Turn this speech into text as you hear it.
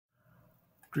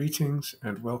Greetings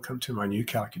and welcome to my new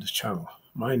calculus channel.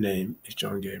 My name is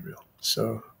John Gabriel.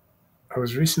 So I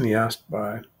was recently asked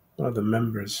by one of the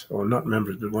members, or not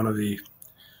members, but one of the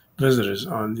visitors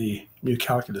on the new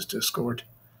calculus Discord,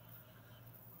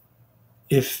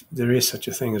 if there is such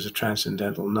a thing as a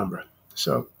transcendental number.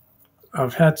 So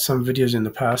I've had some videos in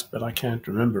the past, but I can't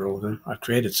remember all of them. I've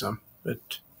created some,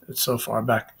 but it's so far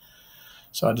back.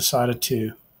 So I decided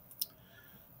to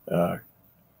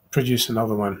produce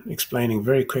another one explaining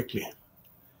very quickly.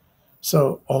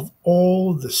 So of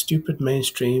all the stupid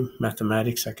mainstream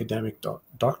mathematics academic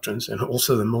doctrines, and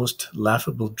also the most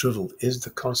laughable drivel, is the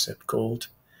concept called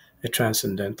a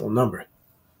transcendental number.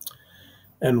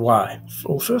 And why?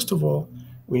 Well, first of all,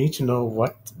 we need to know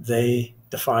what they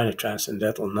define a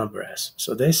transcendental number as.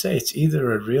 So they say it's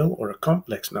either a real or a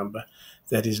complex number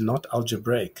that is not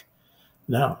algebraic.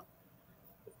 Now,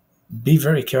 be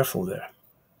very careful there.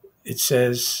 It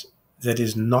says that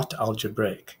is not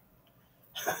algebraic.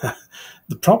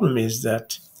 The problem is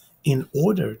that in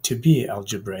order to be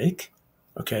algebraic,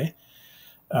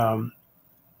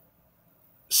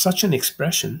 such an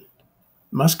expression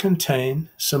must contain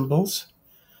symbols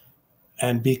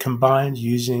and be combined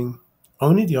using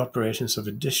only the operations of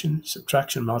addition,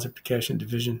 subtraction, multiplication,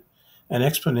 division, and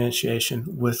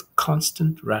exponentiation with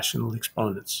constant rational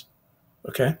exponents.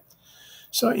 Okay?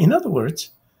 So in other words,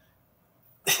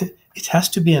 it has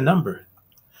to be a number.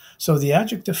 So the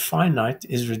adjective finite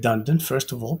is redundant,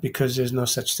 first of all, because there's no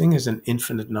such thing as an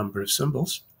infinite number of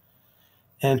symbols.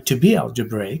 And to be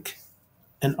algebraic,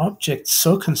 an object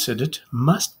so considered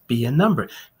must be a number.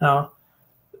 Now,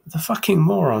 the fucking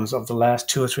morons of the last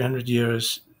 200 or 300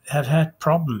 years have had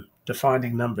problem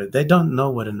defining number. They don't know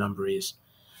what a number is.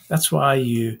 That's why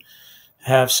you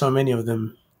have so many of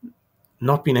them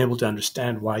not being able to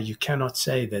understand why you cannot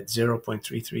say that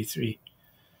 0.333 ...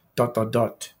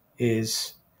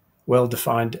 is well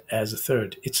defined as a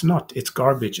third. It's not. It's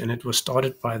garbage, and it was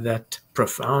started by that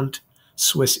profound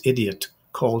Swiss idiot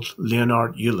called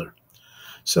Leonhard Euler.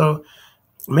 So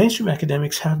mainstream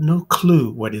academics have no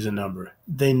clue what is a number.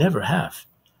 They never have.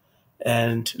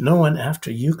 And no one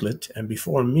after Euclid and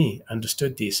before me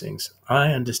understood these things.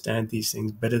 I understand these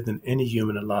things better than any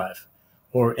human alive,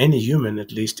 or any human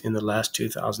at least in the last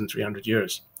 2,300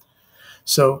 years.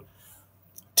 So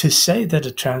to say that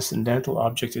a transcendental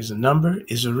object is a number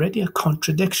is already a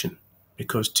contradiction,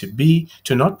 because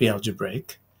to not be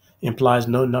algebraic implies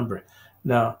no number.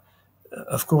 Now,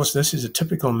 of course, this is a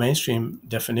typical mainstream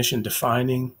definition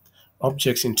defining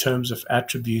objects in terms of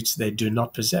attributes they do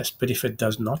not possess. But if it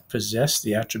does not possess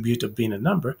the attribute of being a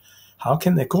number, how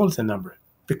can they call it a number?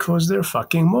 Because they're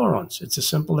fucking morons. It's as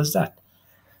simple as that.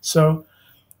 So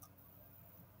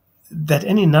that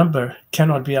any number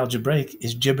cannot be algebraic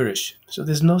is gibberish. So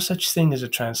there's no such thing as a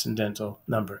transcendental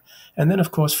number. And then,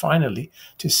 of course, finally,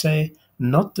 to say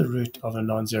not the root of a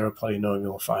non-zero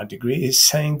polynomial of finite degree is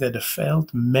saying that a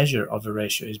failed measure of a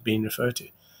ratio is being referred to.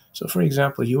 So, for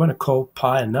example, you want to call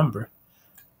pi a number,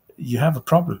 you have a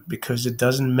problem because it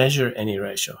doesn't measure any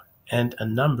ratio. And a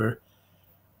number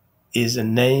is a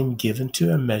name given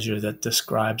to a measure that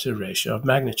describes a ratio of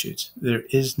magnitudes. There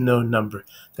is no number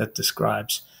that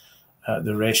describes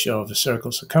the ratio of a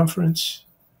circle's circumference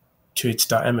to its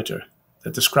diameter,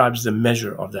 that describes the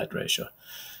measure of that ratio.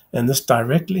 And this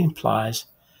directly implies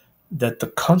that the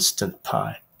constant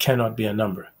pi cannot be a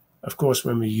number. Of course,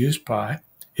 when we use pi,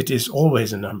 it is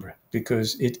always a number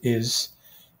because it is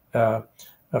a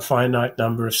finite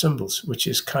number of symbols, which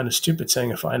is kind of stupid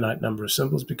saying a finite number of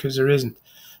symbols because there isn't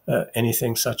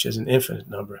anything such as an infinite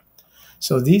number.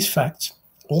 So these facts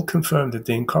all confirm that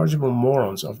the incorrigible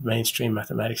morons of mainstream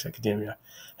mathematics academia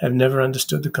have never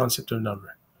understood the concept of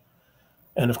number.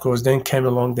 And of course, then came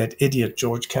along that idiot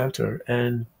George Cantor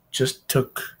and just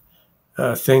took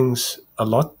things a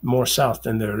lot more south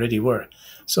than they already were.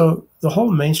 So the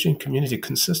whole mainstream community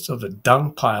consists of a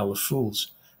dung pile of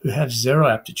fools who have zero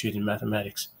aptitude in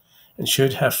mathematics and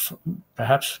should have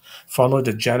perhaps followed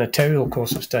a janitorial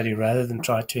course of study rather than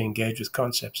try to engage with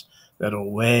concepts that are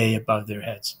way above their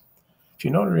heads. If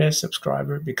you're not already a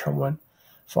subscriber, become one.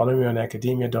 Follow me on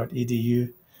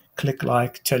academia.edu. Click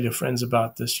like, tell your friends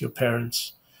about this, your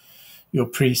parents, your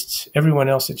priests, everyone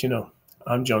else that you know.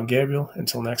 I'm John Gabriel.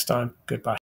 Until next time, goodbye.